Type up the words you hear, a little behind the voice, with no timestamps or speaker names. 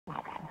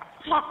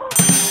Oh,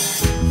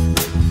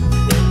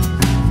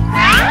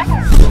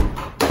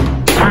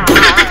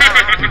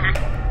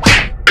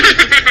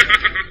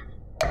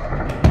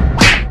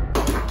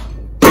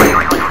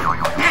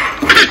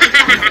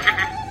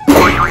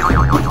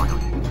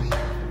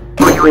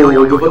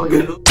 dapat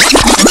gano'n.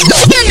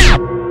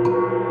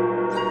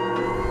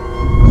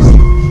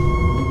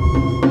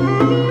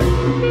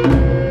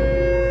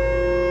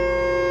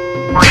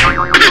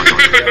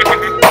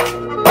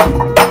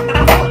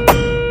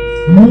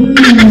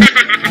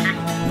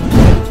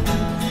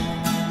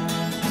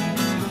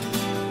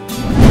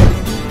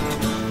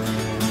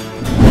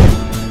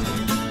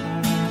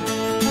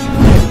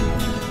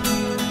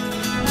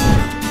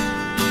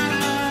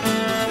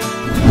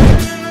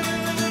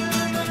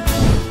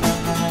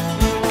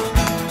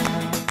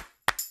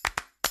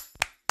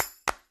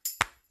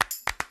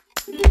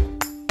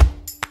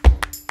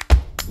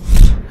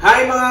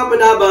 Hi mga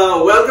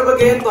Padaba! Welcome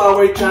again to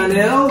our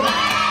channel.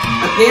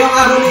 At ngayong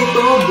araw na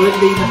ito,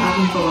 birthday na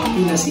aking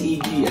pamangkin na si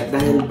Iggy. At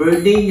dahil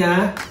birthday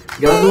niya,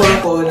 gagawa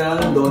ko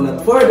ng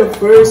donut for the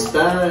first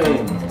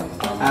time.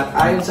 At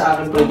ayon sa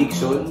aking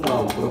prediction,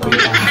 wow,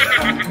 propeta,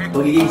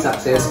 magiging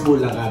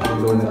successful ang ating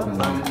donut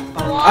na ngayon.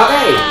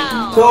 Okay,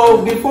 so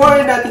before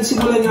natin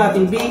simulan yung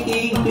ating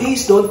baking,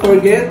 please don't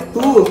forget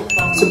to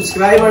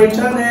subscribe our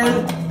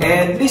channel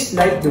and please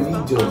like the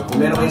video.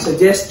 Kung meron kayong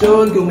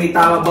suggestion, kung may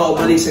tama ba o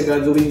mali sa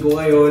gagawin ko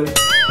ngayon,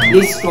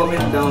 please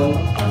comment down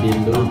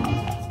below.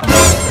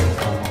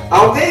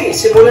 Okay,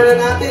 simulan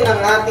na natin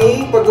ang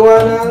ating paggawa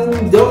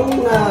ng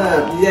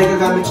donut. Hindi ay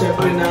gagamit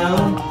syempre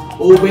ng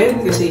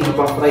oven kasi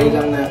ipa-fry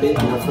lang natin.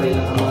 Ipa-fry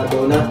lang ang mga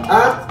donut.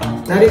 At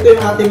narito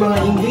yung ating mga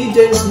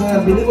ingredients na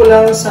bili ko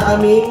lang sa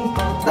aming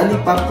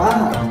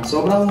talipapa.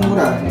 Sobrang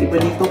mura. Hindi pa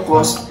dito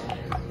cost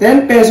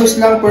 10 pesos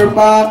lang per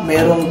pack.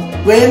 Merong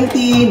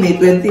 20, may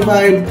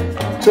 25.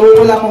 So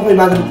wala akong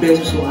 500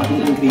 pesos yung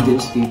ating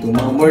ingredients dito.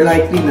 More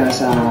likely na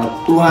sa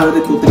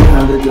 200 to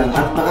 300 lang.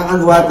 At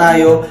makakagawa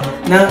tayo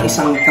ng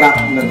isang crack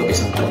na to.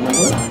 Isang crack na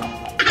to.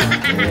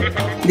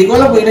 Hindi ko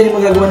alam kung ilan yung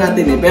magagawa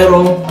natin eh.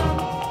 Pero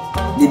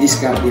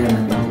di-discard yan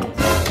natin.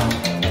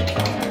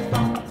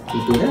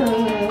 Ito na.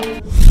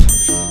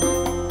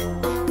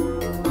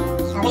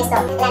 Okay, so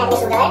kailangan natin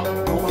sugar.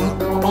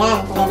 Ano ba yan?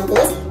 Ready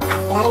taste.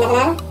 Kailangan natin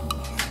ng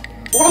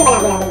gusto ko yung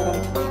balago-lago dito.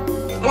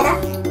 Ano to?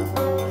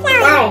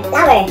 Flour.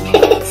 Flour.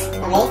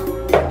 Okay.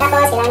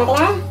 Tapos, kailangan natin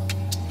ng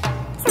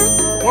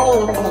gawin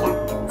yung pagsalita.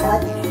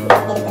 Salt.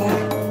 Edit ko na.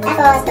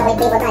 Tapos, chocolate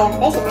flavor tayo.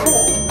 First, yung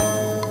powder.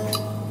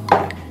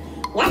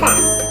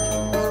 Gatas.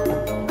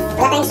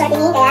 Wala tayong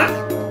shortening, kaya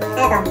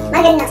ano to?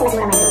 Margarine lang sa mas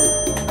mura margarine.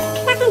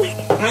 Lakan lang.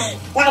 Ha?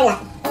 Lakan lang.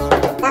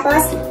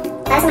 Tapos,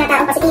 para sa mga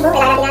taong positibo,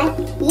 kailangan natin ng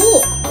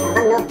yeast.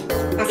 Wag no.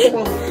 Acid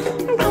na.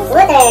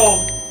 Water.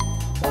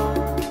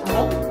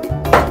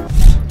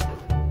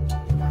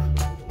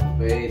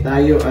 Okay,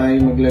 tayo ay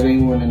maglagay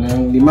muna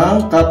ng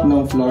 5 cup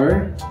ng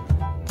flour.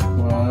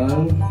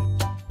 1.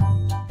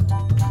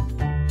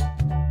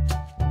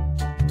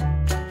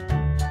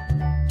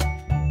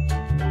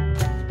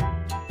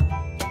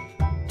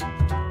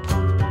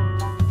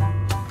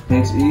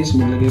 Next is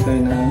maglagay tayo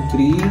ng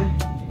 3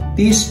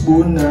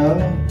 teaspoon ng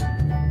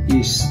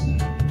yeast.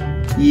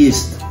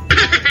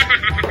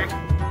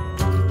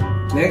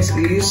 Next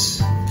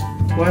is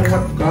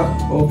 1/2 cup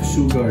of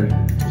sugar.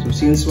 So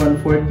since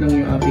 1/4 lang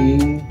yung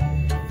aking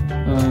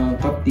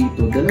cup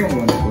dito,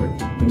 dalawang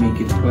 1/4.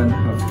 Make it 1/2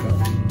 cup.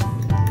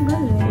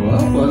 Wow,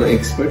 follow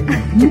expert.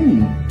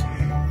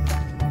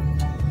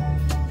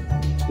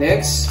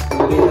 Next,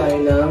 lagay tayo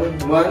ng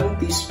 1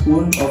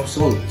 teaspoon of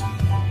salt.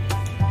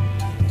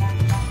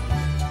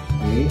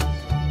 Okay.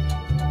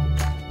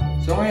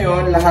 So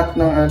ngayon, lahat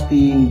ng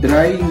ating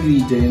dry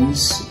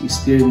ingredients,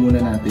 i-stir muna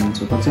natin.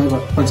 So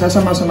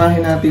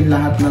pagsasama-samahin natin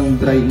lahat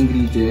ng dry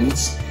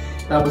ingredients,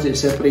 tapos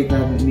i-separate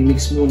natin,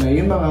 i-mix muna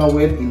yung mga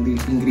wet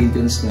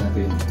ingredients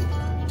natin.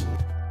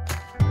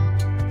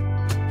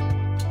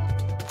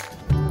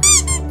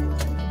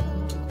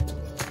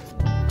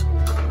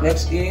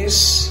 Next is,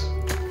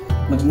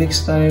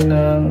 mag-mix tayo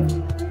ng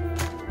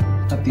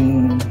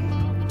ating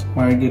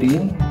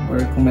margarine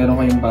or kung meron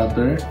kayong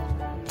butter.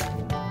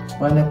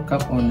 1/2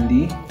 cup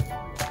only.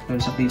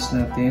 Pero sa case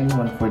natin,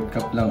 1/4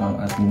 cup lang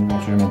ang ating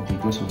measurement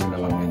dito. So,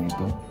 dalawang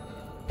ganito.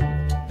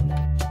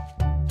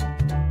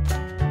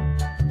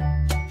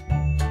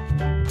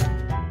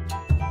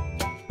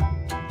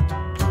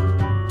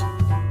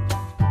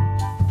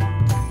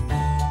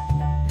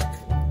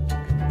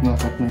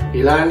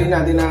 Kailangan din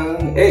natin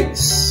ng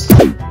eggs.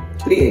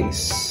 3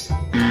 eggs.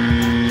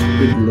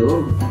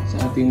 Itlog sa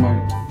ating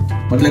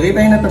maglagay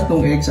tayo ng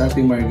 3 eggs sa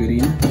ating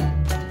margarine.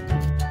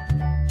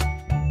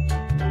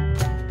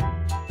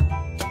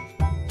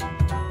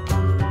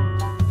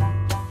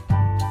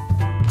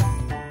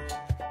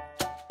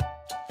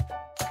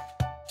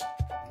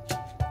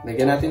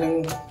 Lagyan natin ng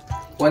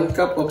 1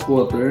 cup of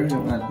water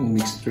yung ating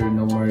mixture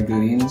ng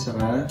margarine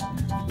saka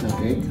ng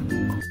egg.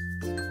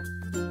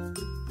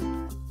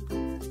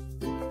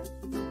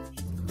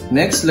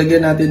 Next,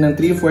 lagyan natin ng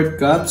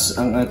 3/4 cups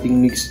ang ating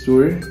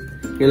mixture.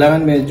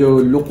 Kailangan medyo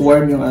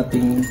lukewarm yung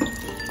ating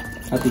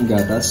ating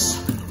gatas.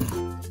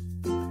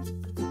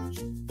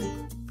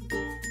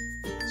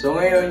 So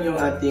ngayon yung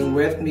ating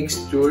wet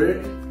mixture,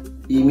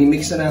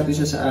 i-mix na natin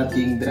siya sa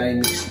ating dry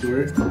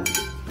mixture.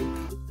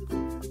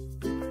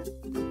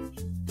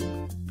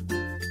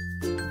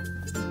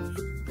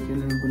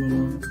 Kailangan ko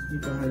naman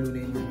ipahalo na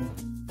yun.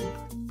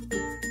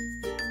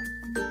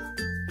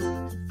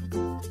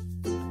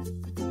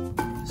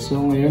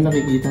 So ngayon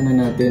nakikita na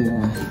natin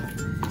na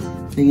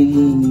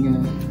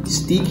nagiging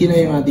sticky na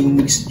yung ating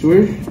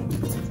mixture.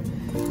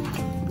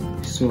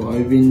 So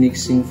I've been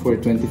mixing for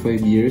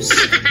 25 years.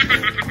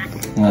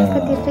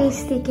 Pati pa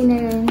sticky na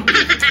rin.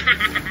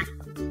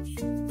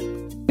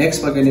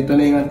 Next, pag ganito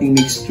na yung ating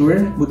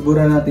mixture,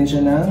 budburan natin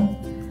siya ng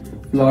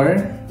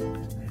flour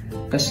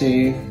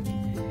kasi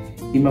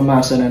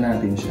imamasa na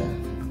natin siya.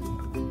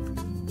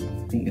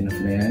 I think enough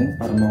na yan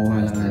para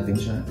makuha lang natin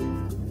siya.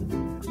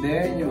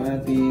 Then, yung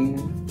ating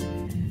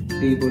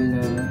table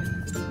na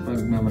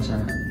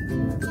pagmamasahan.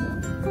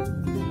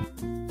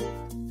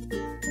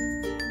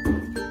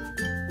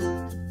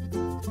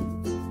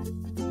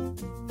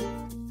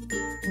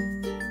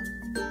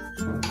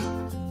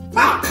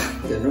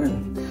 Ganun.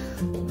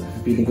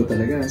 Feeling ko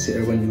talaga si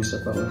Erwan Yusuf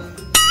ako.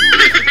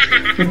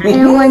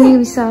 Erwan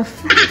Yusuf.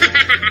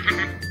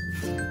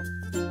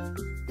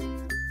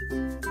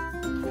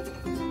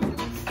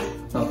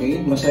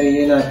 Okay,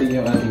 masayin natin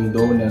yung ating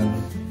dough ng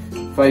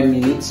 5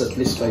 minutes, at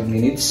least 5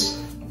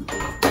 minutes.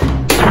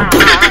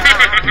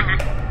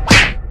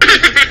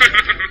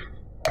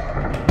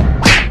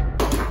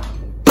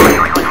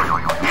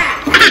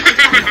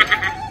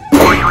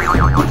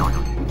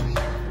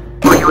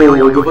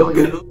 Oh, dapat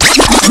gano'n.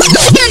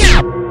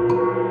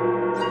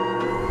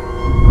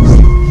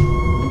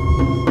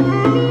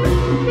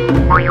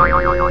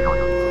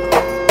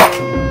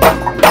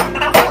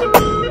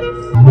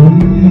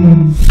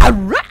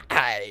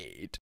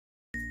 Alright!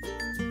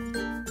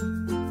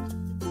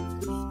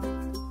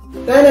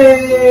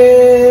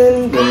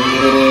 Tanan!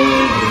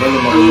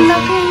 Ang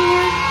laki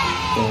niya.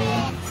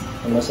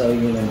 Masahin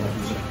nyo na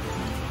natin siya.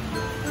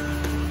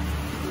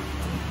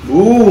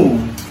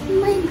 Boom! Oh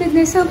my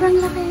goodness, sobrang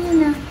laki niya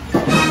na.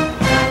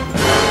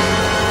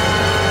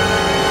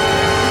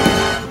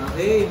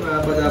 Okay, mga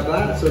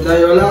padaba. So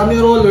dahil wala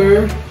kami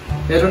roller,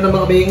 meron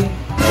naman kaming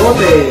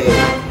bote.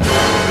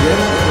 Yan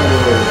ang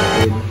roller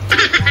natin.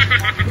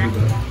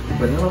 Diba?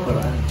 Iba naman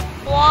paraan.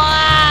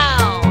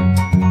 Wow!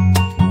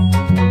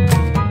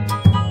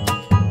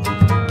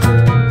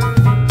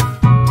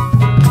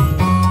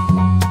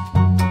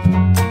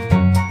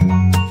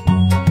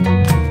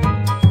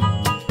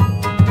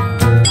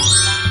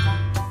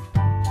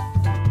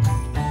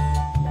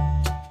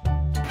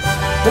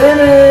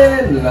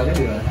 Tanan! Lalaki,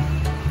 diba?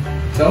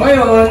 So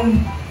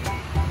ngayon,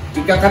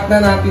 ikakat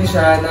na natin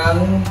siya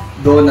ng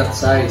donut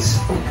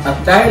size. At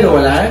dahil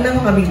wala na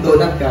naman kaming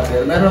donut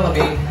cutter, meron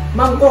kaming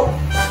mangkok.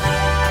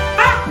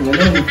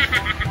 Ganun.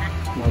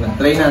 Muna,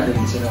 try natin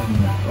sila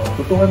muna. O,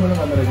 tutukan mo ng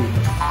camera dito.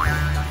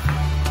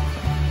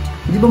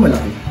 Hindi ba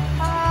malaki?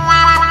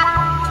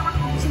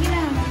 Sige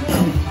na.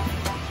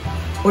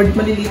 Or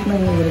maliliit na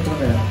yung ganito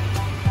kaya?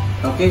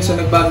 Okay, so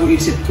nagbago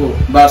isip ko.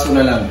 Baso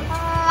na lang.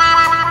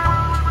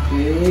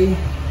 Okay.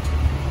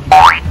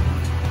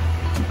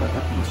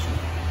 Ipatak mo siya.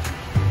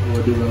 O,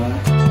 diba?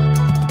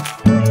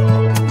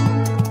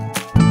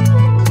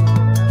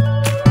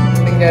 Ano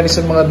nangyari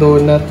sa mga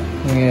donut?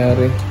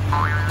 Nangyari?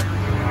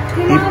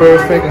 Hindi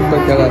perfect ang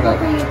pagkakakat.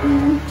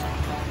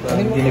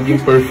 Hindi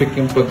naging perfect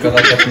yung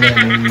pagkakakat niya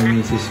ng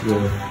misis ko.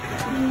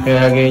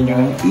 Kaya ganyan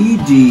yung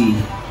EG.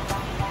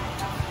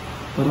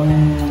 Parang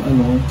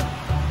ano,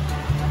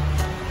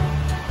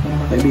 parang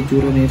makaiba yung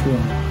tsura na ito.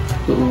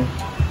 Ito o.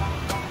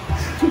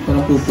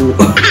 Parang pupo.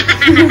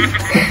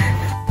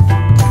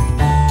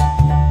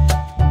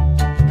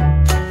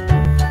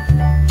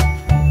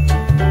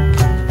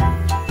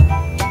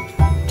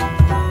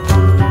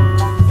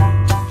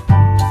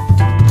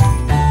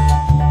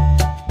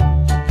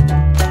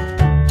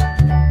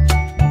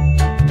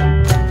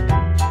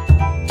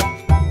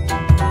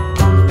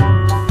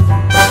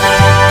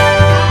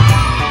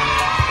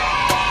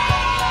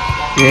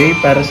 Okay,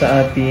 para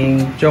sa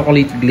ating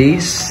chocolate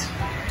glaze,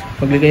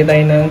 maglagay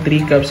tayo ng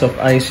 3 cups of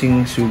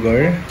icing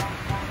sugar.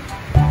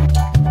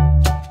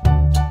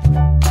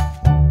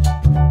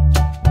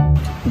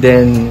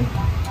 Then,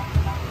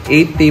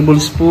 8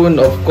 tablespoons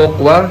of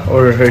cocoa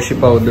or Hershey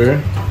powder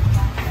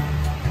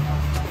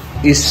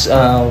is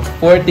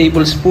 4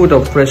 tablespoons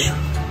of fresh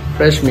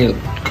milk.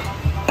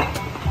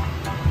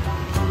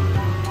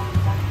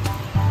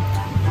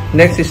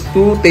 Next is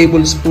 2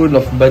 tablespoons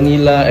of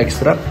vanilla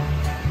extract.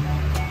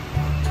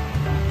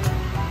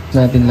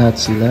 Natin lahat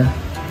sila.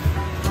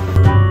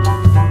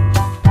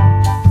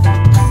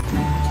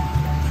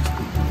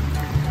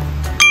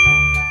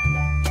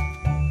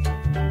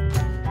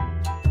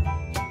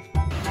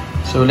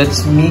 So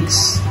let's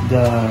mix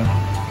the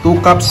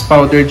 2 cups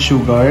powdered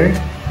sugar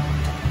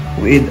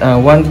with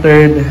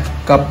 1/3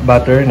 cup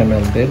butter na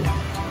melted.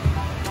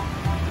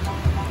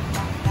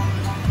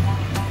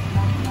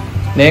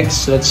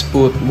 Next, let's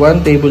put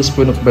 1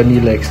 tablespoon of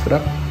vanilla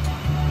extract.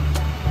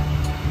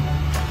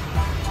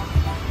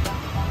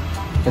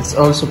 Let's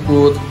also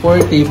put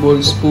 4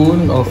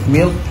 tablespoons of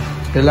milk.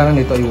 Kailangan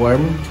ito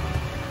i-warm.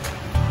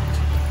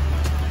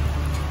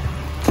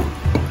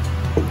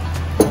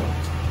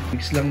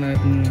 Mix lang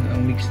natin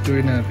ang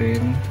mixture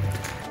natin.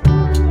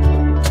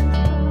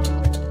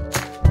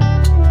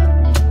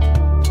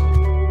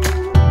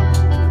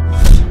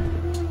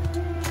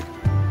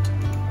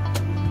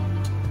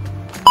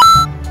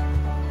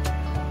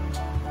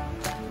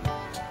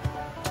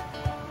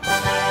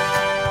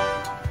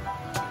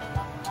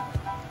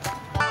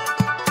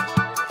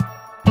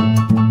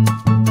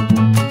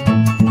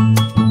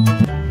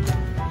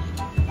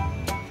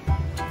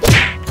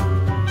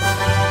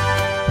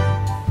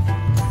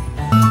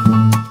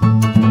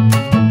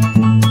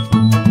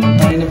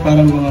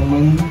 Parang mga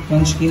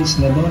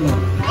munchkins na donut.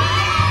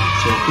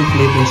 So, 2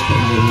 flavors pa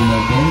rin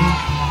natin.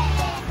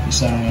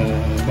 Isang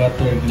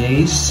butter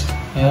glaze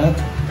at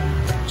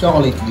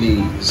chocolate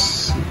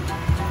glaze.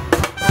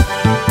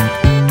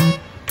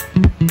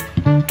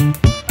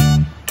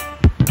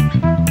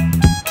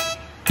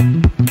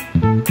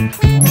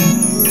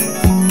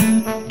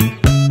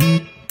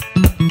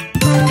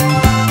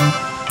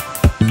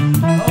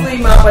 Okay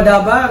mga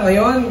padaba,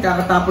 ngayon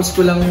kakatapos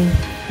ko lang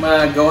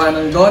magawa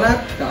ng donut.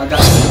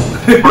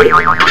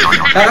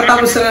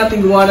 Kakatapos na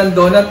natin gawa ng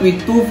donut with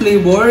 2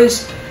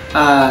 flavors,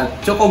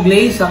 choco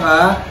glaze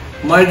saka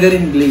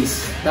margarine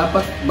glaze.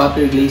 Dapat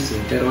butter glaze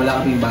eh, pero wala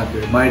kaming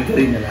butter.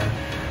 Margarine na lang.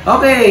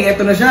 Okay,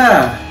 eto na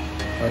siya.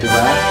 O,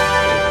 diba?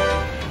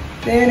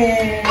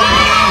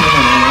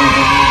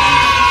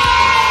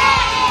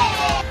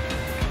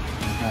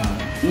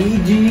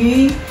 EG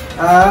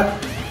at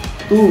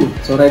 2.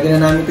 So, ready na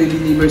namin ito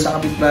i-deliver sa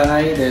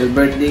kapitbahay dahil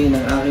birthday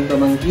ng aking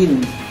pamangkin,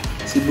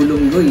 si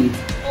Bulunggoy.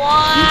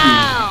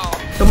 Wow!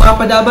 So mga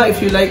padaba,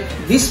 if you like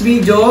this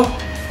video,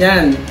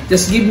 yan,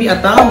 just give me a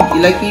thumb.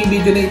 I-like niyo yung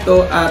video na ito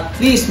at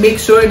please make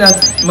sure na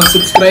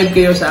mag-subscribe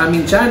kayo sa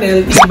aming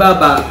channel,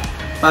 Ibaba,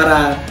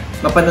 para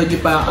mapanood niyo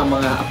pa ang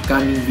mga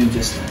upcoming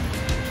videos na.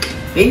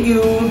 Thank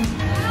you!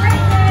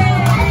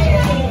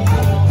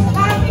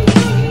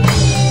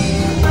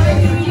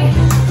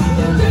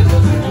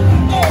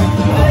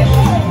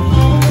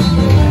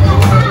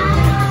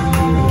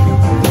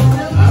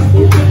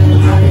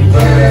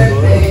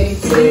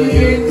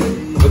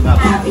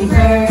 Happy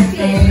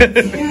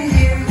birthday.